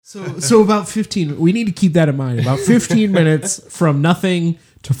So about 15. We need to keep that in mind. About 15 minutes from nothing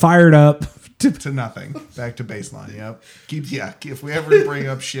to fired up to nothing. Back to baseline. Yep. If we ever bring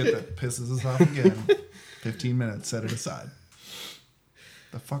up shit that pisses us off again, 15 minutes, set it aside.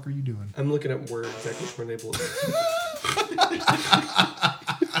 The fuck are you doing? I'm looking at where exactly we're able to.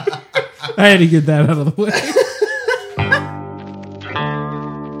 I had to get that out of the way.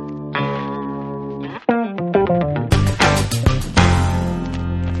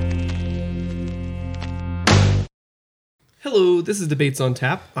 Hello, this is Debates on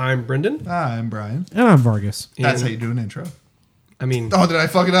Tap. I'm Brendan. I'm Brian. And I'm Vargas. That's how you do an intro. I mean, Oh, did I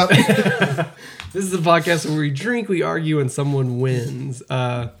fuck it up? this is a podcast where we drink, we argue, and someone wins.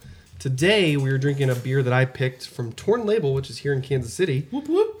 Today, we are drinking a beer that I picked from Torn Label, which is here in Kansas City. Whoop,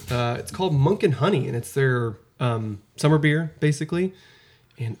 whoop. It's called Monk and Honey, and it's their summer beer, basically.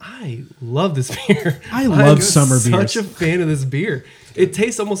 And I love this beer. I love summer beer. beers. Such a fan of this beer. It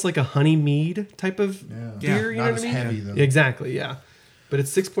tastes almost like a honey mead type of beer. You know not what as I mean? heavy, though. Exactly, yeah. But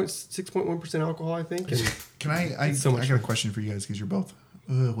it's 6.1% alcohol, I think. And Can I so much got a question for you guys because you're both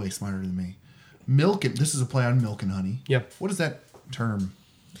way smarter than me. Milk and this is a play on milk and honey. Yeah. What is that term?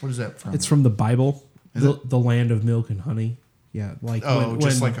 What is that from? It's from the Bible, Is the land of milk and honey. Yeah, like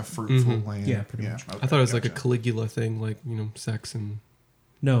just like a fruitful land. Yeah, pretty much. I thought it was like a Caligula thing, like, sex and...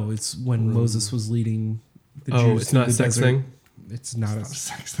 No, it's when Moses was leading the Jews. Oh, it's not through a the sex desert. thing? It's not a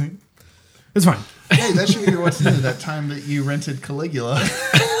sex thing. It's fine. Hey, that should be your what's new. That time that you rented Caligula.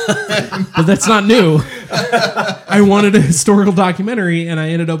 But that's not new. I wanted a historical documentary, and I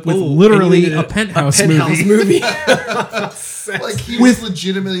ended up with literally a penthouse movie. Like he was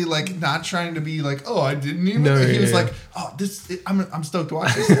legitimately like not trying to be like, I didn't even. No, he was like, I'm stoked to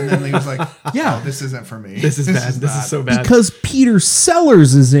watch this, and then he was like, this isn't for me. This is bad. This is so bad. Because Peter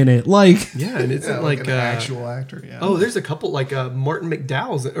Sellers is in it. Like, yeah, and it's like an actual actor. Yeah. Oh, there's a couple like Martin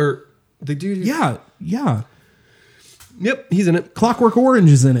McDowell's or the dude. Yeah. Yep, he's in it. Clockwork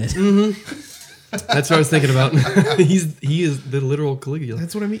Orange is in it. Mm-hmm. That's what I was thinking about. He is the literal Caligula.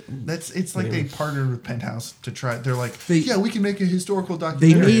 That's what I mean. It's like they partnered with Penthouse to try. They're like, we can make a historical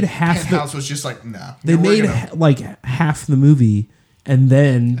documentary. They made half. Penthouse was just like, nah. They made like half the movie, and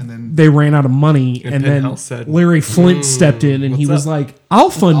then they ran out of money, and then said, Larry Flint stepped in, and he was like,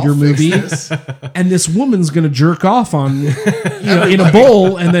 "I'll fund your movie, and this woman's gonna jerk off on in a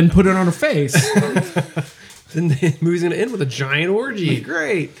bowl, and then put it on her face." Then the movie's gonna end with a giant orgy.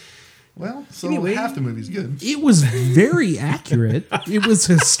 Great. Well, so anyway, half the movie's good. It was very accurate. It was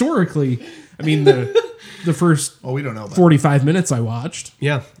historically. I mean, the first we don't know about 45 minutes I watched.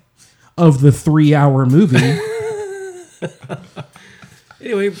 Yeah. Of the 3-hour movie.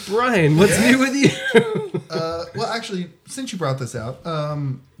 Anyway, Brian, what's new with you? Well, actually, since you brought this out,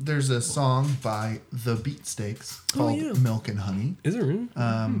 there's a song by The Beatsteaks called Milk and Honey. Is it really?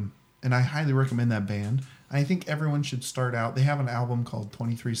 And I highly recommend that band. I think everyone should start out. They have an album called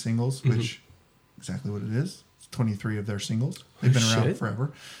 23 Singles, which exactly what it is. It's 23 of their singles. They've been around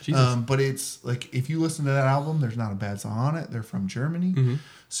forever. But it's like, if you listen to that album, there's not a bad song on it. They're from Germany.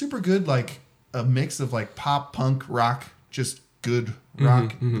 Super good, like a mix of like pop, punk, rock, just good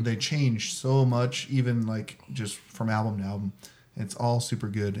rock. They change so much, even like just from album to album. It's all super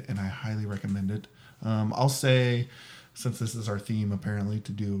good, and I highly recommend it. I'll say, since this is our theme, apparently,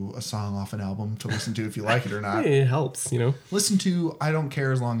 to do a song off an album to listen to if you like it or not. It helps, Listen to I Don't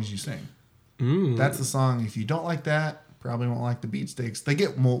Care As Long As You Sing. That's the song. If you don't like that, probably won't like the Beatsteaks. They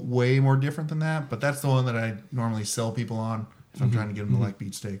get way more different than that, but that's the one that I normally sell people on if I'm trying to get them to like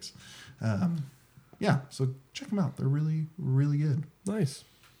Beatsteaks. So check them out. They're really, really good. Nice.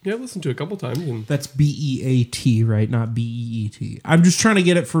 Yeah, I've listened to it a couple times. And That's BEAT, right? Not BEET. I'm just trying to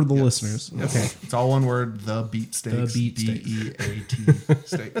get it for the listeners. Yes. Okay. It's all one word, The Beatsteaks. The Beatsteaks. BEAT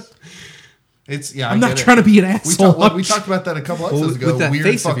steaks. It's I'm not trying to be an asshole. We talked about that a couple episodes ago. With that Weird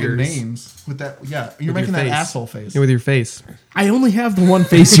face of fucking yours. names. With that, you're With making your that face. asshole face. with your face. I only have the one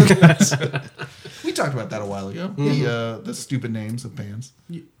face, you guys. We talked about that a while ago. The stupid names of bands.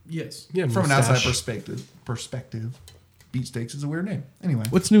 Yes. Yeah, From an mustache. outside perspective, Beatsteaks is a weird name. Anyway,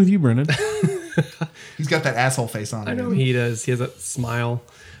 What's new with you, Brendan? he's got that asshole face on. I know he does. He has that smile.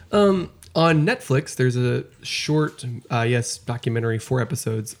 On Netflix, there's a short, documentary, 4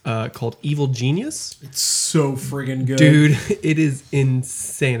 episodes, called Evil Genius. It's so friggin' good. Dude, it is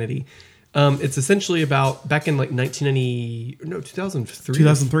insanity. It's essentially about back in like 2003.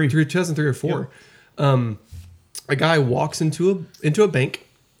 2003 or 4. Yeah. A guy walks into a bank.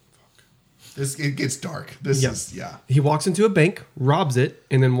 It gets dark. He walks into a bank, robs it,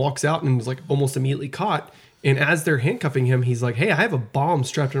 and then walks out and is like almost immediately caught. And as they're handcuffing him, he's like, "Hey, I have a bomb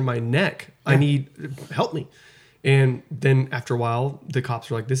strapped around my neck. I need help me." And then after a while, the cops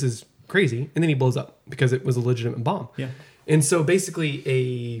are like, this is crazy. And then he blows up because it was a legitimate bomb. Yeah. And so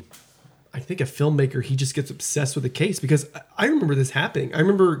basically I think a filmmaker, he just gets obsessed with the case because I remember this happening. I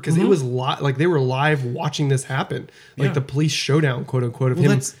remember because it was like they were live watching this happen, like the police showdown, quote unquote, of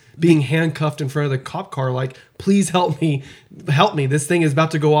him being handcuffed in front of the cop car. Like, please help me. This thing is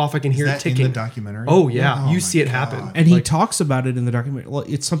about to go off. I can hear it ticking. In the documentary? Oh yeah, you see it happen. And he talks about it in the documentary. Well,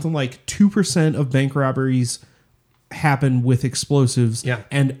 it's something like 2% of bank robberies happen with explosives. Yeah.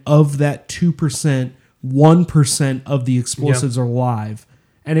 And of that 2%, 1% of the explosives are live.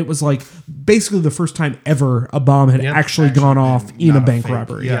 And it was like basically the first time ever a bomb had actually gone off in a bank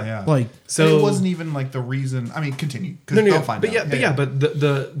robbery. Yeah. Like, so it wasn't even like the reason. I mean, continue. They'll find out. But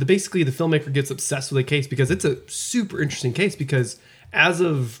the basically the filmmaker gets obsessed with the case because it's a super interesting case because as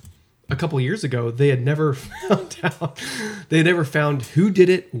of a couple years ago, they had never found out. They had never found who did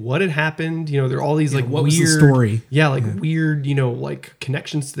it, what had happened. You know, there are all these like what weird was the story? Yeah, like weird, you know, like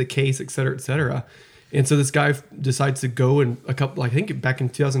connections to the case, et cetera, et cetera. And so this guy decides to go and I think back in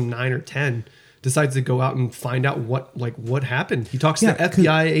 2009 or 10, decides to go out and find out what happened. He talks to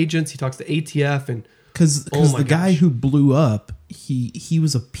FBI agents, he talks to ATF, and because the guy who blew up, he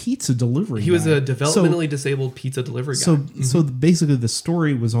was a pizza delivery. He was a developmentally disabled pizza delivery guy. So basically, the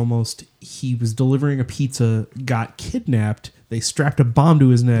story was almost he was delivering a pizza, got kidnapped. They strapped a bomb to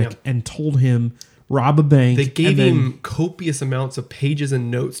his neck and told him, rob a bank. They gave him copious amounts of pages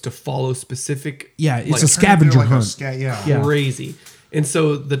and notes to follow specific. Yeah, it's a scavenger hunt. Crazy. And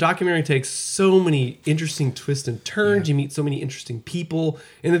so the documentary takes so many interesting twists and turns. You meet so many interesting people.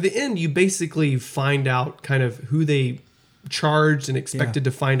 And at the end, you basically find out kind of who they charged and expected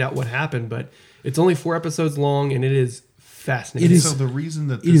to find out what happened. But it's only 4 episodes long, and it is fascinating. So the reason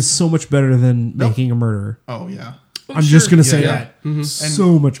that it is so much better than Making a Murderer. Oh, yeah. I'm just going to say that.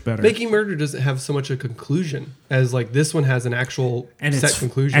 So much better. Making Murder doesn't have so much a conclusion as like this one has an actual set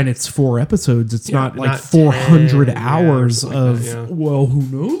conclusion. And it's 4 episodes. It's not like 400 hours of, well, who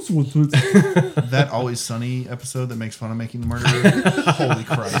knows what's that Always Sunny episode that makes fun of Making the Murderer. Holy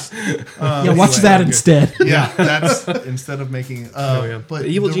Christ. Watch that instead. Yeah, that's instead of making... But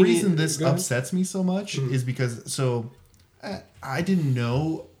the reason this upsets me so much is because... So, I didn't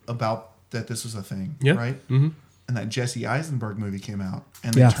know about that this was a thing, right? Mm-hmm. And that Jesse Eisenberg movie came out,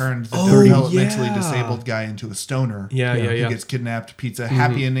 and they turned the developmentally disabled guy into a stoner. Who gets kidnapped, pizza,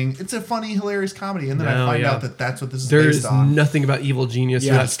 happy ending. It's a funny, hilarious comedy, and then I find out that that's what this is based on. There's nothing about Evil Genius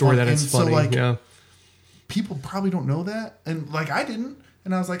in that story that is funny. So, people probably don't know that, and like I didn't,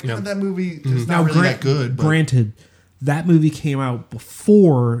 and I was like, that movie is not really that good. But granted, that movie came out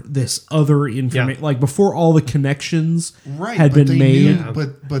before this other information, like before all the connections had been made.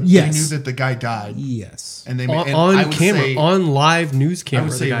 But they knew that the guy died. Yes, and they on camera, on live news camera. I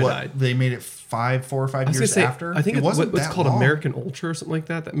would say they made it 4 or 5 years after. I think it wasn't what's called long. American Ultra or something like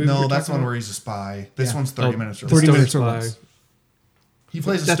that. That movie. No, that's one where he's a spy. This one's 30 minutes or less. 30 minutes or less. He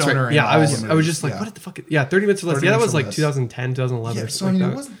plays a stoner. Right. Yeah, I was just like, what the fuck? Yeah, 30 minutes or less. Yeah, that was like 2010, 2011. Yeah, so I mean,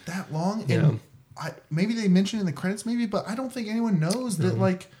 it wasn't that long. And maybe they mentioned in the credits, but I don't think anyone knows that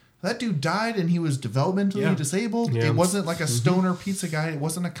like that dude died and he was developmentally disabled. It wasn't like a stoner pizza guy. It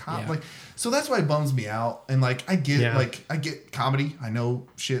wasn't a cop. Like, so that's why it bums me out. And like I get comedy. I know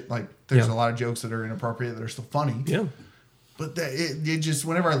shit. Like there's a lot of jokes that are inappropriate that are still funny. Yeah. But it just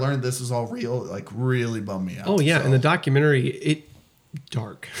whenever I learned this was all real, it like really bummed me out. Oh yeah, and the documentary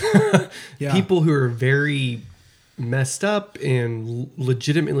dark. People who are very messed up and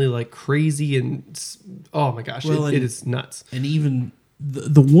legitimately like crazy and oh my gosh, it is nuts. And even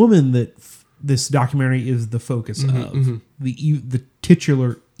the woman that this documentary is the focus of, the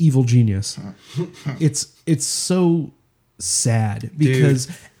titular evil genius, it's so sad because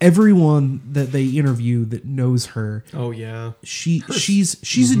everyone that they interview that knows her,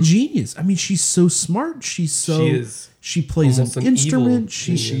 she's a genius. I mean, she's so smart. She plays an instrument.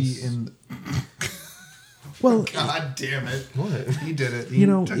 Well, God damn it! What? He did it.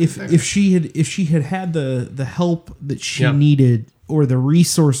 If she had the help that she needed or the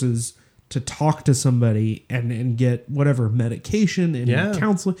resources to talk to somebody and get whatever medication and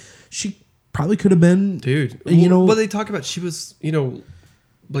counseling, she probably could have been. Dude, well, they talk about she was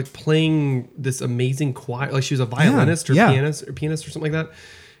like playing this amazing choir, like she was a violinist or pianist or something like that,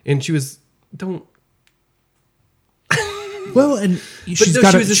 and she was Well, and she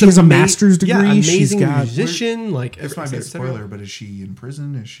has a master's degree. Yeah, amazing musician. This might be a spoiler, but is she in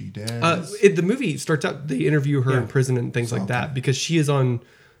prison? Is she dead? The movie starts out, they interview her in prison and things like that because she is on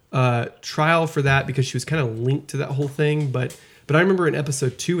trial for that because she was kind of linked to that whole thing. But I remember in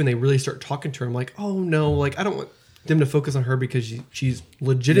episode 2 when they really start talking to her, I'm like, oh no, like I don't want them to focus on her because she's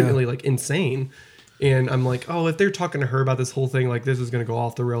legitimately like insane. And I'm like, oh, if they're talking to her about this whole thing, like this is going to go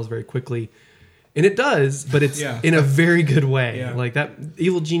off the rails very quickly. And it does, but it's in a very good way. Yeah. Like that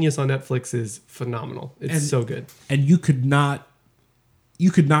Evil Genius on Netflix is phenomenal. It's so good. And you could not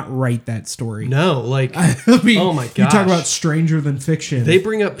write that story. No, like I mean, oh my god! You talk about stranger than fiction. They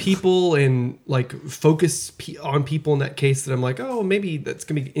bring up people and like focus on people in that case that I'm like, oh, maybe that's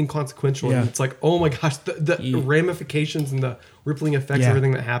gonna be inconsequential. And it's like, oh my gosh, the ramifications and the rippling effects,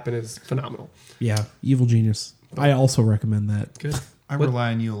 everything that happen is phenomenal. Yeah, Evil Genius. I also recommend that. Good. I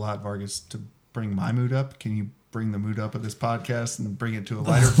rely on you a lot, Vargas, to bring my mood up. Can you bring the mood up of this podcast and bring it to a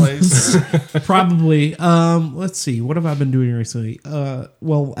lighter place? Probably. Let's see. What have I been doing recently?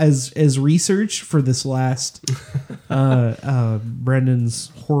 Well, as research for this last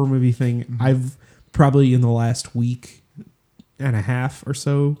Brendan's horror movie thing, I've probably in the last week and a half or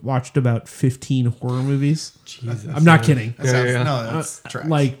so watched about 15 horror movies. Jesus, I'm not kidding. No, that's trash.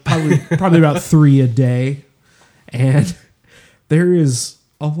 Like probably about 3 a day, and there is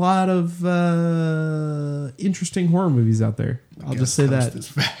a lot of interesting horror movies out there. I'll just say that.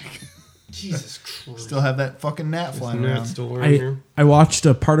 Jesus Christ. Still have that fucking gnat flying around. I watched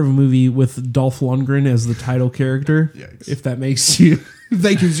a part of a movie with Dolph Lundgren as the title character. Yikes. If that makes you, if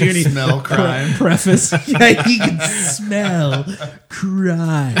that gives you any smell crime preface. Yeah, he can smell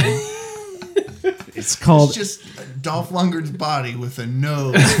crime. It's called. It's just Dolph Lundgren's body with a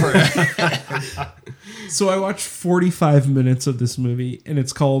nose for So I watched 45 minutes of this movie, and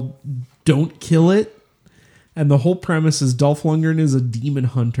it's called Don't Kill It. And the whole premise is Dolph Lundgren is a demon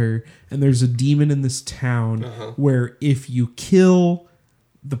hunter, and there's a demon in this town where if you kill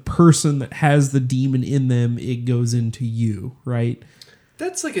the person that has the demon in them, it goes into you, right?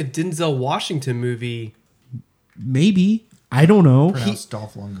 That's like a Denzel Washington movie. Maybe. I don't know. Pronounced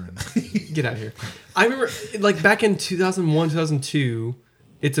Dolph Lundgren. Get out of here. I remember like back in 2001, 2002,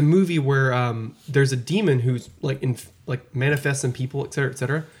 it's a movie where there's a demon who's like manifests in people, et cetera, et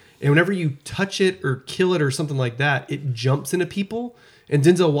cetera. And whenever you touch it or kill it or something like that, it jumps into people. And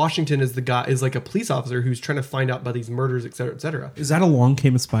Denzel Washington is like a police officer who's trying to find out about these murders, et cetera, et cetera. Is that Along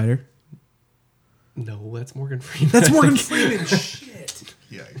Came a Spider? No, that's Morgan Freeman. That's Morgan Freeman. Shit.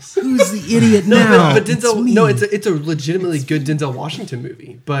 Yikes. Who's the idiot now? But Denzel, it's a legitimately good Denzel Washington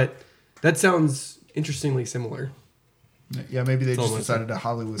movie. But that sounds interestingly similar. Yeah, maybe they just decided to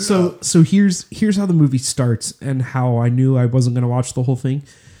Hollywood. So here's how the movie starts and how I knew I wasn't going to watch the whole thing.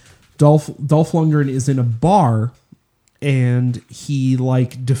 Dolph Lundgren is in a bar, and he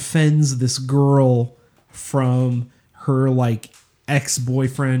like defends this girl from her like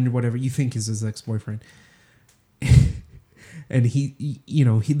ex-boyfriend, whatever you think is his ex-boyfriend. And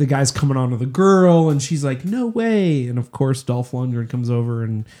the guy's coming on to the girl, and she's like, "No way!" And of course, Dolph Lundgren comes over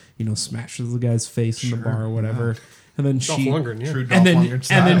and smashes the guy's face in the bar or whatever. Yeah. And then Dolph Lundgren, yeah. True Dolph Lundgren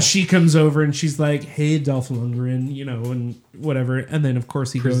style. And then she comes over and she's like, "Hey, Dolph Lundgren," and whatever. And then of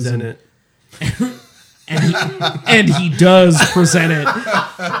course he present goes and he does present it.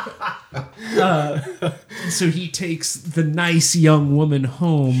 So he takes the nice young woman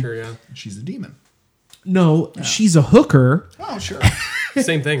home. Sure, yeah. She's a demon. No, she's a hooker. Oh, sure.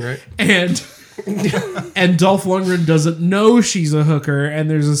 Same thing, right? And Dolph Lundgren doesn't know she's a hooker, and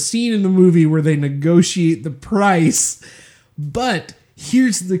there's a scene in the movie where they negotiate the price. But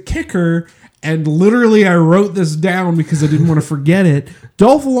here's the kicker, and literally I wrote this down because I didn't want to forget it.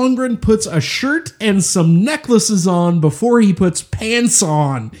 Dolph Lundgren puts a shirt and some necklaces on before he puts pants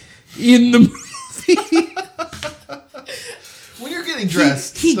on in the movie. When you're getting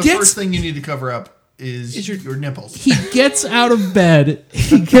dressed, first thing you need to cover up is your nipples. He gets out of bed.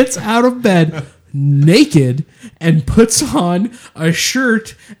 Naked and puts on a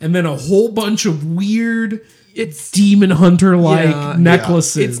shirt and then a whole bunch of weird demon hunter like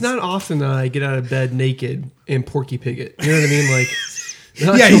necklaces. Yeah. It's not often that I get out of bed naked and Porky Pig it. You know what I mean? Like,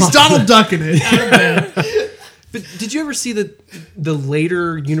 yeah, he's Donald Ducking it out of bed. But did you ever see the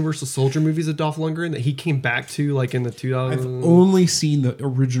later Universal Soldier movies of Dolph Lundgren that he came back to, like in the 2000s? I've only seen the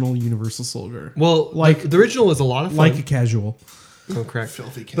original Universal Soldier. Well, like the original is a lot of fun. Like a casual. Oh, correct.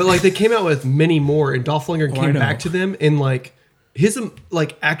 Filthy cat. But like they came out with many more, and Dolph Lundgren came back to them, and like his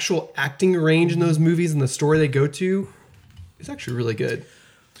like actual acting range in those movies and the story they go to is actually really good.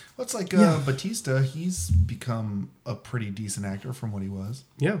 Well, it's like Batista. He's become a pretty decent actor from what he was.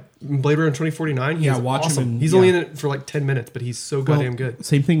 Yeah, Blade Runner 2049. He's watch awesome. him. He's only in it for like 10 minutes, but he's so goddamn good.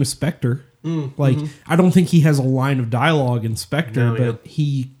 Same thing with Spectre. I don't think he has a line of dialogue in Spectre, but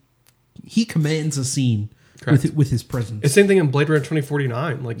he commands a scene with his presence. It's the same thing in Blade Runner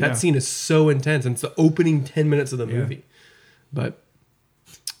 2049. Like that scene is so intense, and it's the opening 10 minutes of the movie. But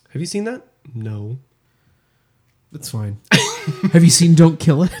have you seen that? No. That's fine. Have you seen Don't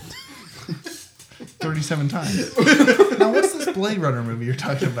Kill It? 37 times. Now, what's this Blade Runner movie you're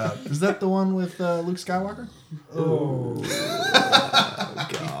talking about? Is that the one with Luke Skywalker? Oh,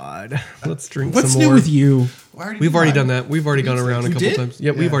 God. Let's drink What's some new more. with you? We've already done that. We've already gone around a You couple did? times.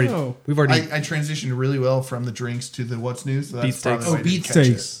 Yeah, Yeah. we've already. Oh. We've already. I transitioned really well from the drinks to the what's new. So that's Beef steaks. probably why I Beef didn't catch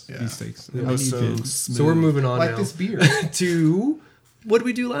it. steaks. Yeah. Beef steaks. I was You so did. smooth. So we're moving on like now. this beer. to what did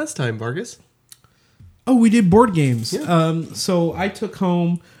we do last time, Vargas? Oh, we did board games. Yeah. So I took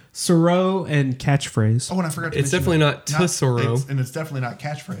home Soro and Catchphrase. Oh, and I forgot to It's mention definitely not Tesoro. and it's definitely not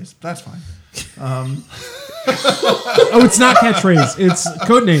catchphrase. But that's fine. Oh, it's not Catchphrase. It's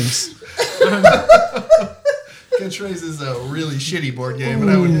Codenames. Catchphrase is a really shitty board game, and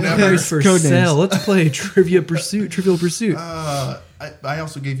I would never. There's for Codenames. sale. Let's play Trivial Pursuit. I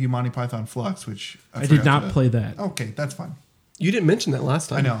also gave you Monty Python Flux, which I did forgot not to- play that. Okay, that's fine. You didn't mention that last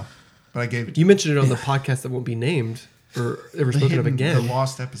time. I know, but I gave it. You mentioned it on the podcast that won't be named or ever spoken of the again.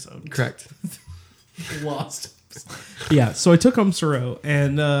 lost episode. Correct. Lost. Yeah, so I took home Soro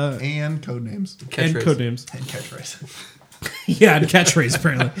and And code names and Catchphrase. Codenames. and catchphrase. Yeah, and Catchphrase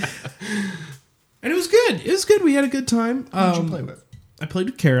apparently. And it was good. It was good. We had a good time. Who did you play with? I played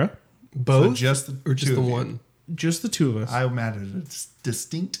with Kara. Both So just the or just two the of you. one? Just the two of us. I'm at a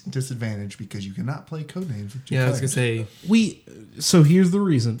distinct disadvantage because you cannot play code names with two Yeah, I was gonna players. say So here's the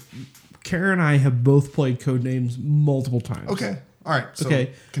reason. Kara and I have both played Codenames multiple times. Okay, all right. So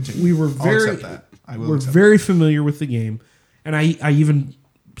Okay. continue. We were I'll very accept that. I will we're accept very familiar with the game. And I even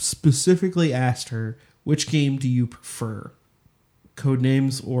specifically asked her, which game do you prefer?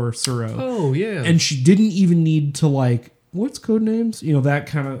 Codenames or Soro? oh yeah. And she didn't even need to like, what's Codenames? You know, that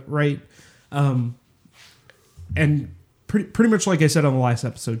kind of right. And pretty much like I said on the last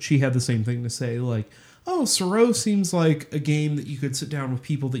episode, she had the same thing to say, like, oh, Soro seems like a game that you could sit down with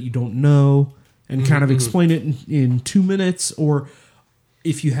people that you don't know and kind of explain it in 2 minutes. Or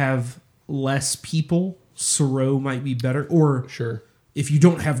if you have less people, Soro might be better. Or sure. if you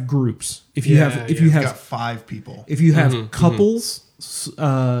don't have groups, if you Yeah, have yeah. you You've have got 5 people. if you have couples,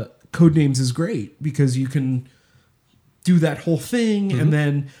 Codenames is great because you can do that whole thing, and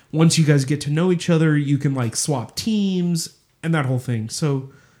then once you guys get to know each other, you can like swap teams and that whole thing. So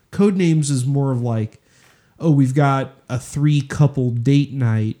Codenames is more of like, oh, we've got a 3-couple date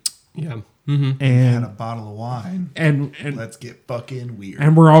night, Yeah. had a and bottle of wine. and Let's get fucking weird.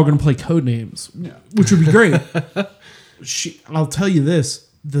 and we're all going to play Codenames, Yeah. which would be great. I'll tell you this.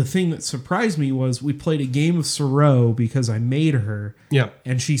 The thing that surprised me was we played a game of Soro because I made her, Yeah.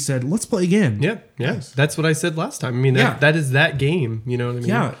 and she said, let's play again. Yeah. Yeah. Nice. That's what I said last time. I mean, Yeah. that is that game. You know what I mean?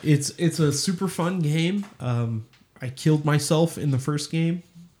 Yeah, it's a super fun game. I killed myself in the first game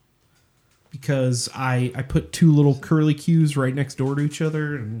because I put 2 little curly cues right next door to each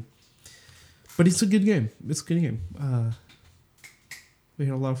other, but it's a good game. It's a good game. We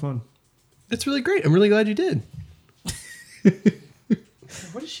had a lot of fun. It's really great. I'm really glad you did.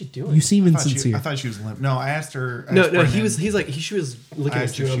 What is she doing? You seem I thought insincere. she was limp. No, I asked her. I No, asked no, Brendan- she was looking I at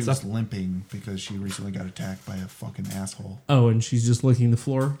asked you if she and was stuff. limping because she recently got attacked by a fucking asshole. Oh, and she's just licking the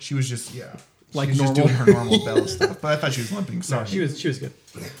floor. She was just Like she was just normal. doing her normal Bella stuff. But I thought she was limping. Sorry. She was good.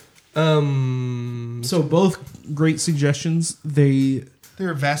 So both great suggestions.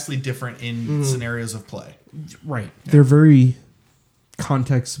 They're vastly different in Mm-hmm. scenarios of play. They're very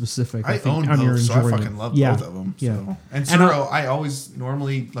context specific. I think own on your both, so I enjoyment. fucking love Yeah. both of them. Yeah. So. And And Suro, I always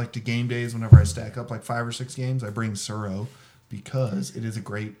normally like to game days whenever I stack up like 5 or 6 games. I bring Suro because it is a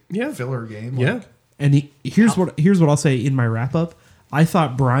great filler game. Yeah. Like, And here's what I'll say in my wrap up. I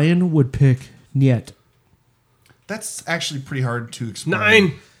thought Brian would pick Niet. that's actually pretty hard to explain.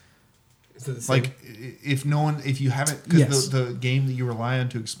 9. Is it the same? Like if you haven't, because Yes. the game that you rely on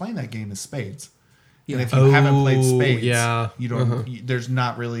to explain that game is Spades. Yeah. And if you haven't played Oh, Spades, yeah. you don't. There's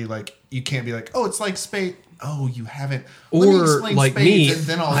not really like you can't be like, oh, it's like Spade. Oh, you haven't. Let me or explain like Spades me, and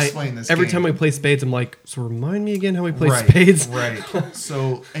then I'll explain this. every game. time we play spades, I'm like, so remind me again how we play right, spades. right.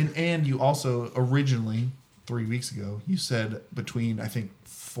 So and you also originally 3 weeks ago you said between I think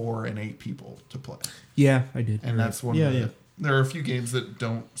 4 and 8 people to play, Yeah, I did. and that's one. Yeah, of the, yeah. There are a few games that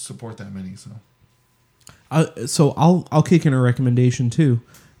don't support that many. So So I'll kick in a recommendation too.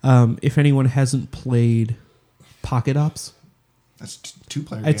 If anyone hasn't played Pocket Ops, that's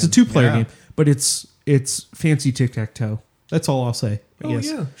 2-player. it's a 2-player game, but it's fancy tic-tac-toe. That's all I'll say. I Oh guess.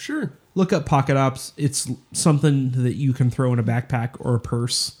 yeah, sure. Look up Pocket Ops. It's something that you can throw in a backpack or a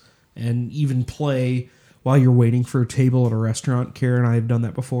purse and even play while you're waiting for a table at a restaurant. Kara and I have done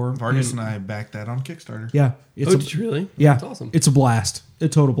that before. Vargas and I backed that on Kickstarter. Yeah. It's Oh, did you really? yeah. That's awesome. It's a blast. A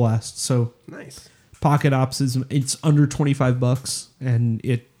total blast. So Nice. Pocket Ops it's under $25 and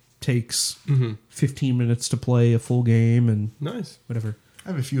it takes 15 minutes to play a full game and Nice. whatever. I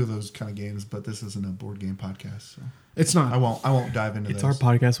have a few of those kind of games, but this isn't a board game podcast, so It's not. I won't dive into It's those.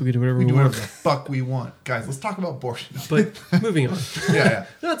 our podcast. We can do whatever we do want. whatever the fuck we want, guys. Let's talk about board. But moving on. yeah.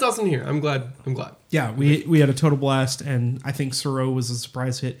 No, it's awesome to hear. I'm glad. Yeah, we had a total blast, and I think Soro was a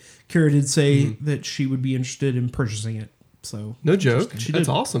surprise hit. Kara did say that she would be interested in purchasing it. So No joke. She That's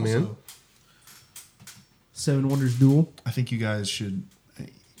did. awesome, man. Also, Seven Wonders Duel. I think you guys should.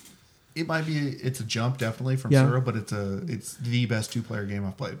 It might be. It's a jump, definitely from Yeah. Sura, but it's the best 2-player game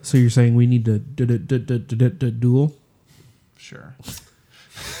I've played. So you're saying we need to duel? Sure.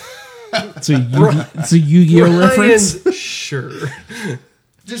 It's a Yu-Gi-Oh reference. Ryan, sure.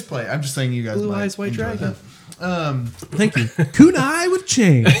 Just play. I'm just saying you guys. Blue might Eyes White enjoy Dragon. that. Thank you. Kunai with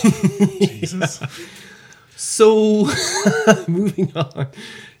Chang. Jesus. So, moving on.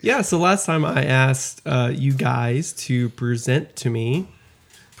 Yeah, so last time I asked you guys to presented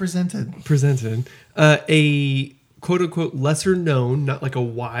a quote-unquote lesser known, not like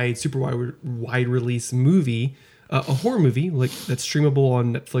a super wide release movie, a horror movie like that's streamable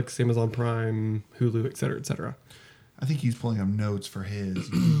on Netflix, Amazon Prime, Hulu, etc. I think he's pulling up notes for his.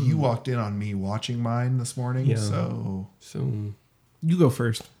 You walked in on me watching mine this morning, Yeah. so You go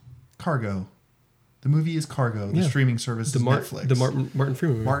first. Cargo. The movie is Cargo. The Yeah. streaming service is Netflix. The Martin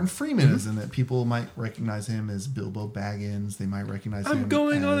Freeman movie. Martin Freeman is in it. People might recognize him as Bilbo Baggins. They might recognize him I'm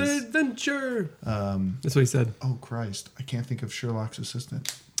going on an as... adventure. That's what he said. Oh, Christ. I can't think of Sherlock's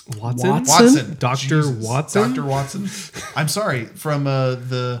assistant. Watson? Dr. Jesus. Watson? Dr. Watson. I'm sorry. From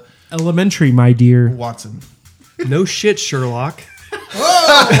the... Elementary, my dear. Watson. No shit, Sherlock.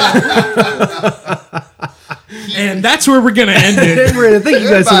 And that's where we're gonna end it. Thank you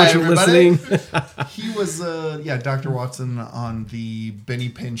guys so Goodbye, much for everybody. listening. He was, Dr. Watson on the Benny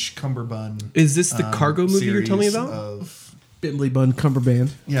Pinch Cumberbund. Is this the Cargo movie you're telling me series about? Of, Bimbley Bun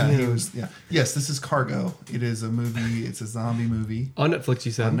Cumberband. he was. Yeah. Yes, this is Cargo. It is a movie. It's a zombie movie On Netflix,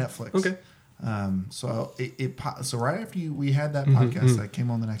 you said? on Netflix. Okay. So right after we had that podcast, I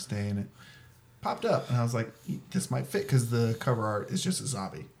came on the next day and it popped up, and I was like, "This might fit," because the cover art is just a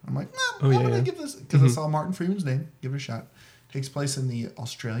zombie. I'm like, "I'm gonna give this," because I saw Martin Freeman's name. Give it a shot. Takes place in the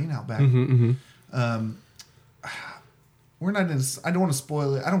Australian outback. We're not in. I don't want to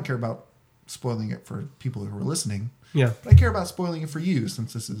spoil it. I don't care about spoiling it for people who are listening. Yeah. But I care about spoiling it for you,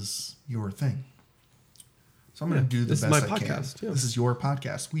 since this is your thing. So I'm going to do the this is best my I can. podcast, yeah. This is your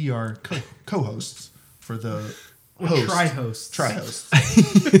podcast. We are co-hosts for the Tri-hosts. Tri-hosts.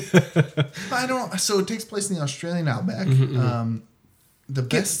 I don't. So it takes place in the Australian outback. The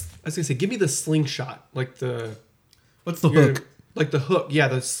best. I was going to say, give me the slingshot. Like the... What's the hook? Like the hook. Yeah,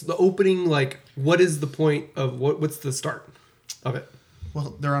 the opening, like, what is the point of... What's the start of it?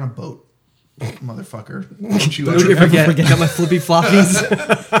 Well, they're on a boat, motherfucker. Don't you Don't you ever forget. Got my flippy floppies.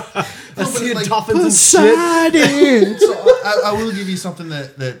 I see like, dolphins and shit. Poseidon. So I will give you something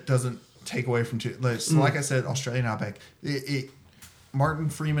that doesn't take away from like I said, Australian outback. Martin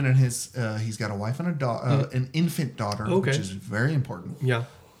Freeman and his he's got a wife and an infant daughter, which is very important. Yeah.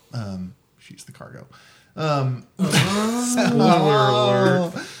 She's the cargo. Spoiler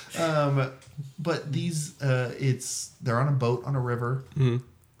alert. But these they're on a boat on a river.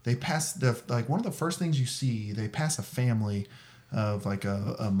 They pass one of the first things you see. They pass a family of like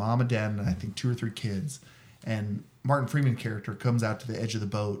a mom and dad and I think 2 or 3 kids, and Martin Freeman character comes out to the edge of the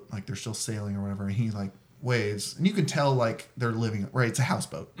boat, like they're still sailing or whatever, and he like waves, and you can tell like they're living right. It's a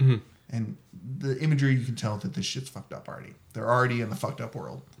houseboat, and the imagery you can tell that this shit's fucked up already. They're already in the fucked up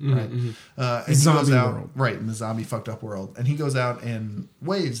world, right? And he zombie goes out, world. right, in the zombie fucked up world, and he goes out and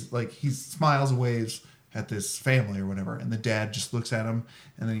waves, like he smiles and waves at this family or whatever, and the dad just looks at him,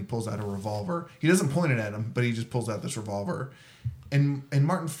 and then he pulls out a revolver. He doesn't point it at him, but he just pulls out this revolver, and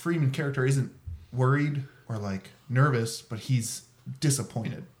Martin Freeman character isn't worried or like nervous, but he's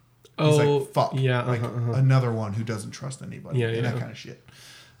disappointed. He's like, fuck, yeah, like another one who doesn't trust anybody, and that kind of shit.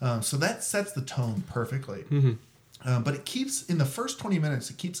 So that sets the tone perfectly. But it keeps, in the first 20 minutes,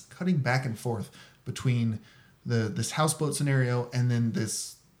 it keeps cutting back and forth between this houseboat scenario and then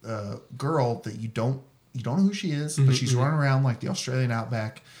this girl that you don't know who she is, but she's running around like the Australian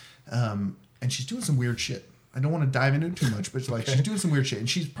outback, and she's doing some weird shit. I don't want to dive into it too much, but like she's doing some weird shit, and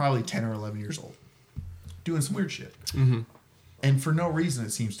she's probably 10 or 11 years old, doing some weird shit. And for no reason,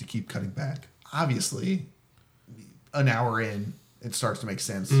 it seems to keep cutting back. Obviously, an hour in, it starts to make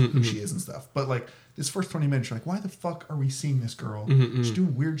sense who she is and stuff. But like this first 20 minutes, you're like, why the fuck are we seeing this girl? She's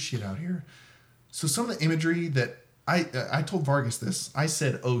doing weird shit out here. So some of the imagery that I told Vargas this. I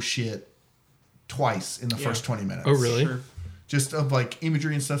said, oh shit, twice in the first 20 minutes. Oh, really? Sure. Just of like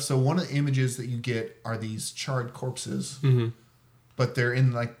imagery and stuff. So one of the images that you get are these charred corpses, but they're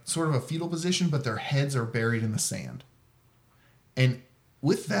in like sort of a fetal position, but their heads are buried in the sand. And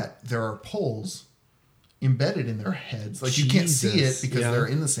with that, there are poles embedded in their heads. Like, you can't see it because they're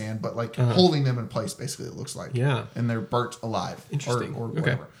in the sand, but like holding them in place, basically, it looks like. Yeah. And they're burnt alive. Interesting. Or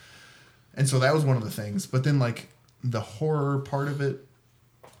whatever. And so that was one of the things. But then, like, the horror part of it,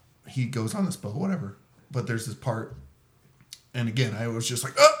 he goes on this boat, whatever. But there's this part, and again, I was just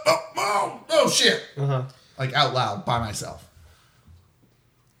like, oh shit. Like, out loud by myself.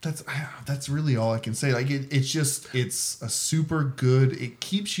 That's really all I can say. Like, it's a super good, it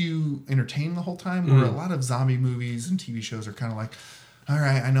keeps you entertained the whole time, where a lot of zombie movies and TV shows are kind of like, all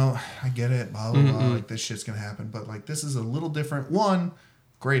right, I know, I get it, blah, blah, blah, like, this shit's gonna happen. But, like, this is a little different. One,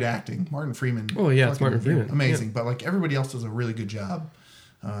 great acting. Martin Freeman. Oh, yeah, it's Martin Freeman. Amazing. Yeah. But, like, everybody else does a really good job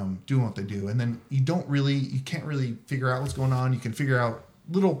doing what they do. And then you can't really figure out what's going on. You can figure out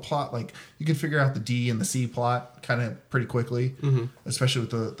little plot, like you can figure out the D and the C plot kind of pretty quickly, especially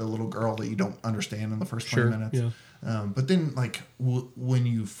with the little girl that you don't understand in the first 20 minutes. Yeah. But then, like, when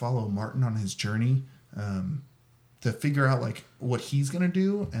you follow Martin on his journey to figure out, like, what he's going to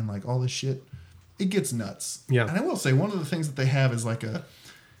do and, like, all this shit, it gets nuts. Yeah. And I will say, one of the things that they have is, like,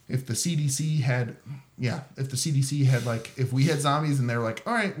 if the CDC had, like, if we had zombies and they're like,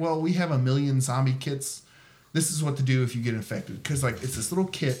 all right, well, we have 1 million zombie kits, this is what to do if you get infected. Because, like, it's this little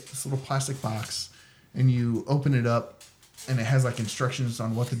kit, this little plastic box, and you open it up, and it has, like, instructions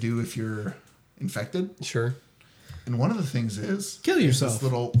on what to do if you're infected. Sure. And one of the things is... kill yourself.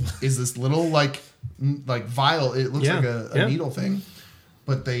 This little like vial. It looks like a needle thing.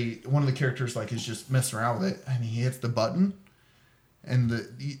 But one of the characters, like, is just messing around with it, and he hits the button, and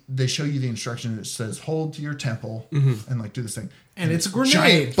they show you the instruction. It says, hold to your temple, and, like, do this thing. And it's a grenade.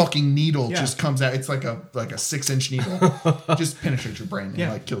 Giant fucking needle just comes out. It's like a 6-inch needle. Just penetrates your brain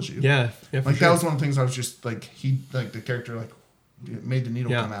and like kills you. Yeah. Like, that was one of the things I was just like, the character, like, made the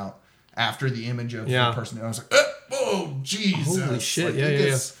needle come out after the image of the person. And I was like, oh, Jesus. Holy shit.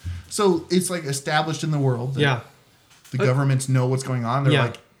 Like, so it's, like, established in the world. That the governments know what's going on. They're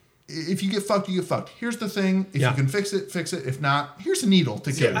like, if you get fucked, you get fucked. Here's the thing. If you can fix it, fix it. If not, here's a needle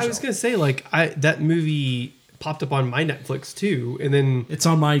to kill yourself. I was going to say, like, that movie popped up on my Netflix too, and then it's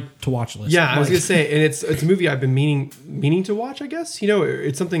on my to watch list. Yeah, I was gonna say, and it's a movie I've been meaning to watch. I guess, you know,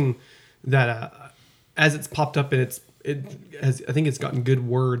 it's something that as it's popped up, and I think it's gotten good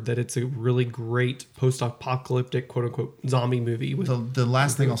word that it's a really great post-apocalyptic quote unquote zombie movie. The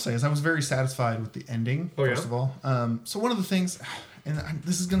last thing I'll say is I was very satisfied with the ending. First of all, so one of the things, and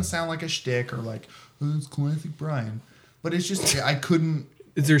this is gonna sound like a shtick or like, oh, it's classic Brian, but it's just I couldn't.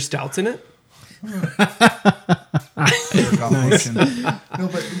 Is there stouts in it? Nice. No,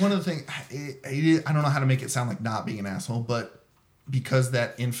 but one of the things, I don't know how to make it sound like not being an asshole, but because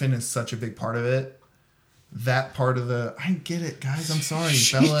that infant is such a big part of it, that part of I get it, guys. I'm sorry,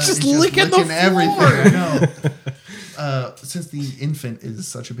 Bella just licking everything. I know. Since the infant is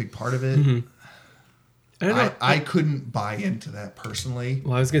such a big part of it, I couldn't buy into that personally.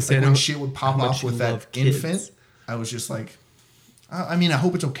 Well, I was gonna say, like, when shit would pop off with that infant, I was just like, I mean, I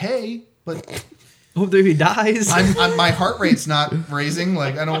hope it's okay. But I hope that he dies. my heart rate's not raising.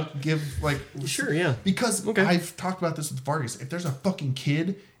 Like, I don't give, like... Sure, yeah. Because I've talked about this with Vargas. If there's a fucking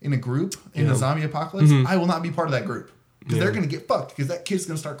kid in a group in a zombie apocalypse, I will not be part of that group. Because they're going to get fucked. Because that kid's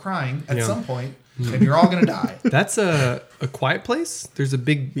going to start crying at some point, and you're all going to die. That's a Quiet Place. There's a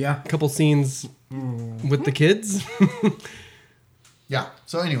big couple scenes with the kids. Yeah.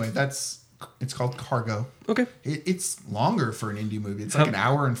 So anyway, it's called Cargo. Okay. It's longer for an indie movie. It's like an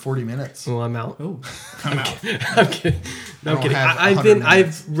hour and 40 minutes. Well, I'm out. Oh, I'm out. I'm kidding. No, I'm kidding.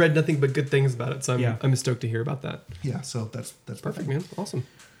 I've read nothing but good things about it, so I'm stoked to hear about that. Yeah, so that's perfect, man. Awesome.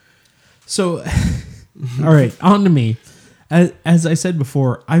 So, all right, on to me. As I said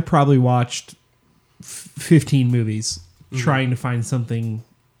before, I probably watched 15 movies trying to find something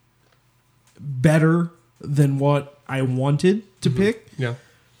better than what I wanted to pick. Yeah.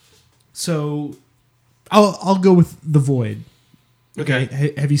 So, I'll go with The Void.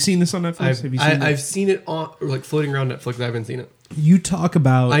 Okay. Have you seen this on Netflix? I've seen it on, like, floating around Netflix. I haven't seen it. You talk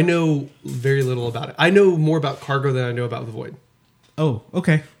about... I know very little about it. I know more about Cargo than I know about The Void. Oh,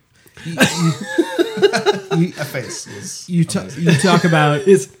 okay. A face. You talk about...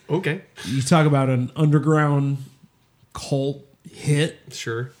 Okay. You talk about an underground cult hit.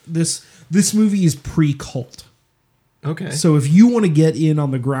 Sure. This movie is pre-cult. Okay. So if you want to get in on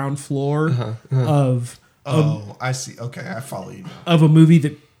the ground floor of... I see. Okay, I follow you now. Of a movie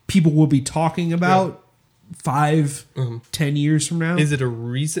that people will be talking about 5-10 years from now. Is it a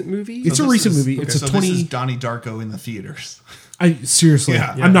recent movie? It's a recent movie. It's a 20... This is Donnie Darko in the theaters. Seriously,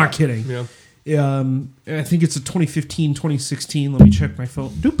 I'm not kidding. Yeah. I think it's a 2015, 2016. Let me check my phone.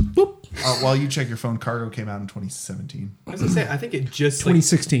 Doop, boop. While you check your phone, Cargo came out in 2017. I was gonna say, I think it just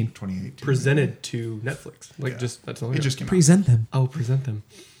 2016. 2018. presented to Netflix. Like just that's all. It just came out. Present them. I'll present them.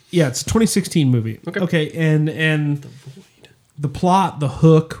 Yeah, it's a 2016 movie. Okay. and the plot, the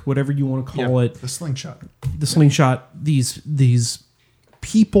hook, whatever you want to call it, The slingshot. These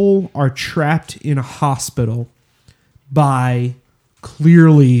people are trapped in a hospital by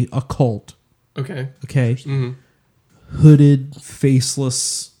clearly a cult. Okay. Okay. Hooded,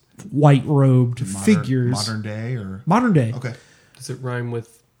 faceless, white-robed figures. Modern day or Modern day. Okay. Does it rhyme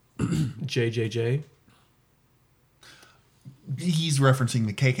with JJJ? He's referencing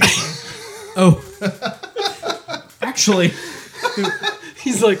the KKK. Oh. Actually,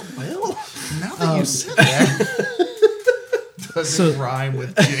 He's like, well, Now that you said that, doesn't rhyme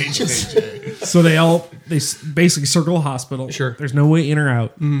with JJJ. so they basically circle a hospital. Sure. There's no way in or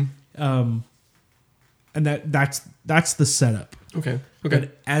out. And that's the setup. okay.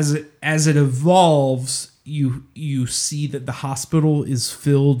 But as it evolves, you see that the hospital is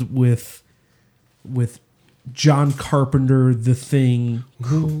filled with John Carpenter, The Thing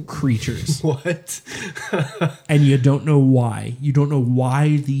creatures. What? And you don't know why. You don't know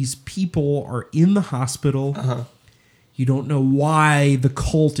why these people are in the hospital. You don't know why the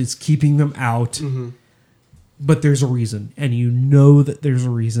cult is keeping them out. But there's a reason. And you know that there's a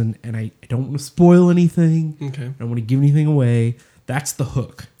reason. And I don't want to spoil anything. Okay. I don't want to give anything away. That's the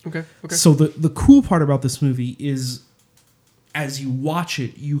hook. Okay. So the cool part about this movie is as you watch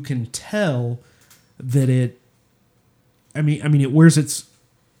it, you can tell that it wears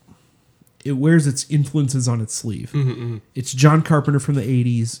its influences on its sleeve. It's John Carpenter from the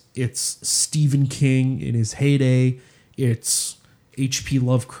 80s. It's Stephen King in his heyday. It's H.P.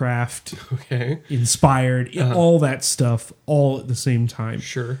 Lovecraft inspired. All that stuff all at the same time.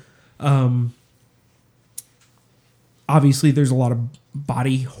 Sure. Obviously, there's a lot of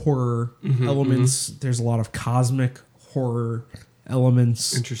body horror elements. There's a lot of cosmic horror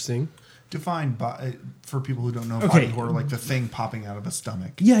elements. Interesting. Define for people who don't know body horror, like the thing popping out of a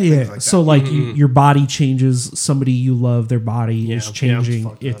stomach. Yeah. Things like So that. like your body changes. Somebody you love, their body is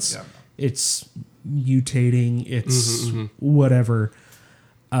changing. It's It's mutating. It's whatever.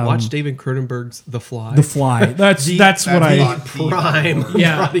 Watch David Cronenberg's The Fly. The Fly. That's what I prime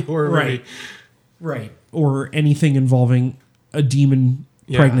body horror movie. Right. Or anything involving a demon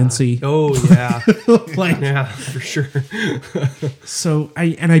pregnancy. Oh yeah. Like Yeah, for sure. so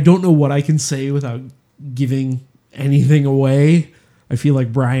I don't know what I can say without giving anything away. I feel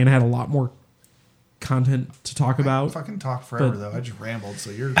like Brian had a lot more content to talk about. I fucking talk forever though. I just rambled,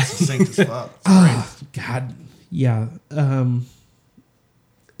 so you're succinct as fuck. It's great. God, yeah.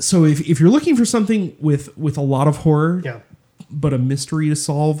 So if you're looking for something with a lot of horror, but a mystery to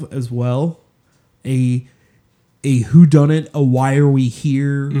solve as well, a whodunit, a why are we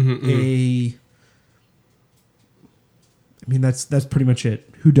here, that's pretty much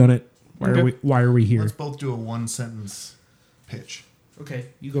it. Whodunit, why are we here? Let's both do a one sentence pitch. Okay,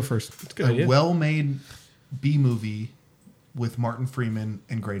 you go first. That's a good idea. Well-made B movie with Martin Freeman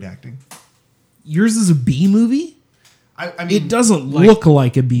and great acting. Yours is a B movie? I mean, it doesn't look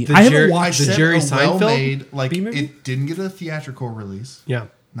like a B. I haven't watched the Jerry Seinfeld well-made, like B-movie? it didn't get a theatrical release. Yeah.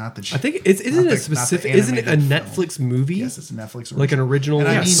 Not the. I think isn't it a Netflix movie? Yes, it's a Netflix original. Like an original. And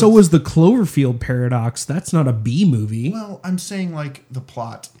I mean, so was the Cloverfield Paradox. That's not a B movie. Well, I'm saying like the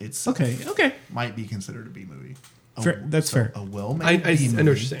plot itself. Okay. Might be considered a B movie. Fair, that's fair. A well-made B movie. I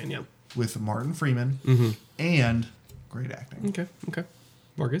know what you're saying. Yeah. With Martin Freeman and great acting. Okay.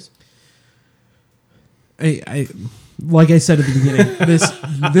 Marcus. I like I said at the beginning,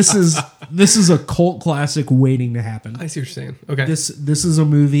 this is a cult classic waiting to happen. I see what you're saying. Okay. This is a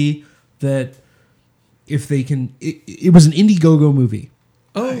movie that if they can, it was an Indiegogo movie.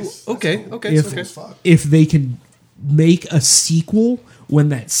 Oh, Nice. okay. That's Okay. cool as fuck. If they can make a sequel, when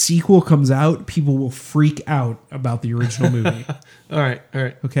that sequel comes out, people will freak out about the original movie. All right.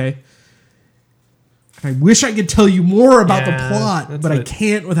 Okay. I wish I could tell you more about the Yeah, plot, that's but I what-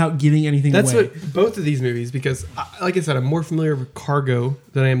 can't without giving anything That's away. what both of these movies, because like I said, I'm more familiar with Cargo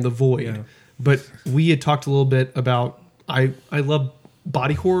than I am The Void. Yeah. But we had talked a little bit about I love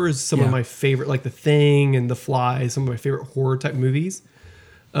body horrors. Some of my favorite, like The Thing and The Fly, some of my favorite horror type movies.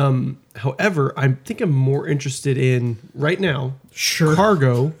 However, I think I'm more interested in right now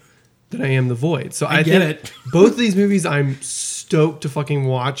Cargo than I am The Void. So I get think it. both of these movies I'm stoked to fucking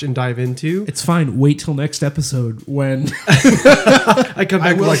watch and dive into. It's fine. Wait till next episode when I come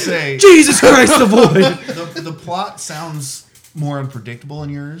back will like, say- Jesus Christ, The Void. The plot sounds more unpredictable in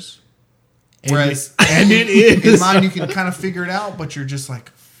yours. And Whereas it is. in mine you can kind of figure it out, but you're just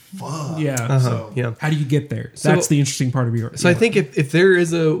like, fuck. Yeah. So Yeah. How do you get there? So- That's the interesting part of your. So I think if there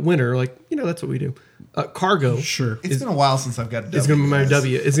is a winner, like, that's what we do. Cargo. Sure. it's been a while since I've got a W. It's gonna be my guys.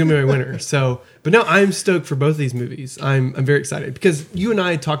 W. It's gonna be my winner. So, but no, I'm stoked for both of these movies. I'm very excited because you and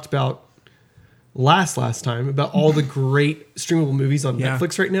I talked about last time about all the great streamable movies on Yeah.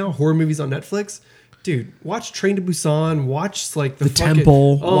 Netflix right now, horror movies on Netflix. Dude, watch Train to Busan. Watch like The fucking-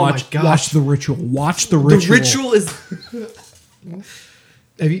 Temple. Oh watch, my gosh, watch The Ritual. Watch The The Ritual. Ritual is.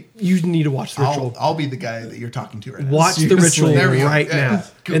 Have you need to watch The Ritual. I'll be the guy that you're talking to right now. Watch The Seriously. Ritual There we go. right Yeah, now, yeah.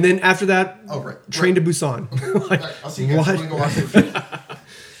 Cool. and then after that, right. Train to Busan. Like, I'll see you guys. what? I'm gonna go watch it.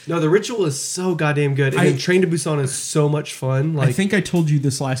 No, The Ritual is so goddamn good, and then Train to Busan is so much fun. Like, I think I told you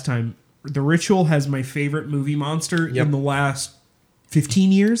this last time. The Ritual has my favorite movie monster Yep. in the last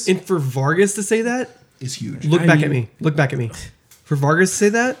 15 years. and for Vargas to say that, It's huge. look I back mean- at me. Look back at me. For Vargas to say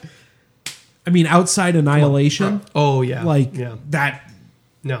that, I mean, outside Annihilation, oh yeah, like yeah, that.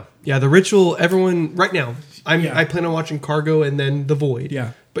 no, yeah. The Ritual. Everyone right now. Yeah. I plan on watching Cargo and then The Void.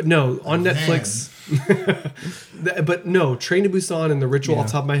 Yeah. but no, on Netflix. But no, Train to Busan and The Ritual Yeah. off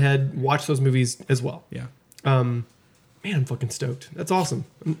the top of my head. Watch those movies as well. Yeah. Man, I'm fucking stoked. That's awesome.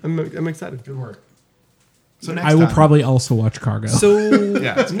 I'm excited. Good work. So next I will time, probably also watch Cargo. So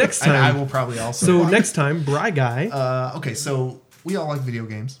Yeah. next And I time. will probably also. So next time, Bry Guy. Okay, so we all like video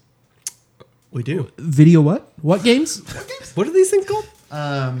games. We do. Video what? What games? What are these things called?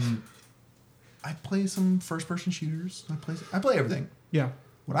 I play some first-person shooters. I play everything. Yeah.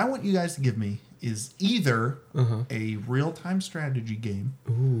 What I want you guys to give me is either a real-time strategy game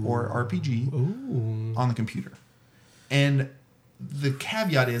or RPG on the computer. And the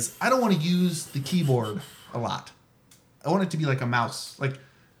caveat is I don't want to use the keyboard a lot. I want it to be like a mouse. Like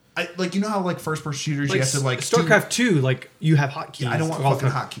you know how like first-person shooters you have to like StarCraft 2, like you have hotkeys. I don't want all the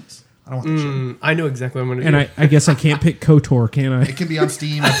fucking time. hotkeys. I don't want that shit. I know exactly what I'm going to And do. I guess I can't pick KOTOR, can I? It can be on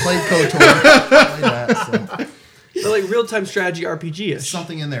Steam. I played KOTOR. I played that. So. But like real-time strategy RPG-ish.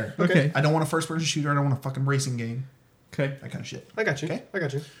 Something in there. Okay. I don't want a first-person shooter. I don't want a fucking racing game. Okay. That kind of shit. I got you. Okay. I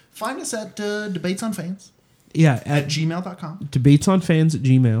got you. Find us at Debates on Fans Yeah, at at gmail.com. debatesonfans at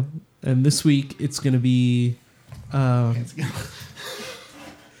Gmail. And this week it's going to be... Hands again.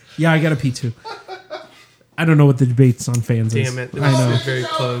 Yeah, I got a pee too. I don't know what the debates on fans is. Damn it. I know. It's very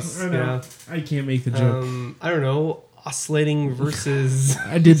close. I know. Yeah. I can't make the joke. I don't know. Oscillating versus.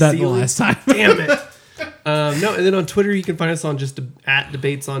 I did that the ceiling. last time. Damn it. No, and then on Twitter you can find us on just at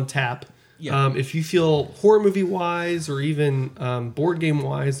Debates on Tap. Yeah. If you feel horror movie wise or even board game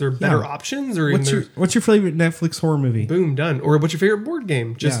wise, there are better Yeah. options. Or even What's your favorite Netflix horror movie? boom, done. Or what's your favorite board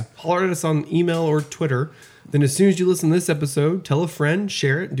game? Just holler at us on email or Twitter. Then as soon as you listen to this episode, tell a friend,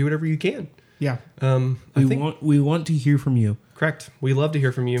 share it, do whatever you can. Yeah. I think We want to hear from you. correct. We love to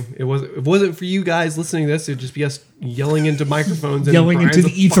hear from you. If it wasn't for you guys listening to this, it'd just be us yelling into microphones and Yelling into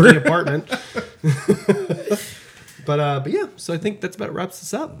the ether. apartment. But yeah, so I think that's about wraps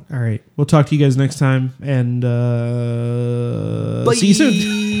this up. All right. We'll talk to you guys next time and see you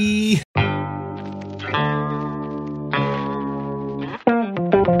soon. Bye.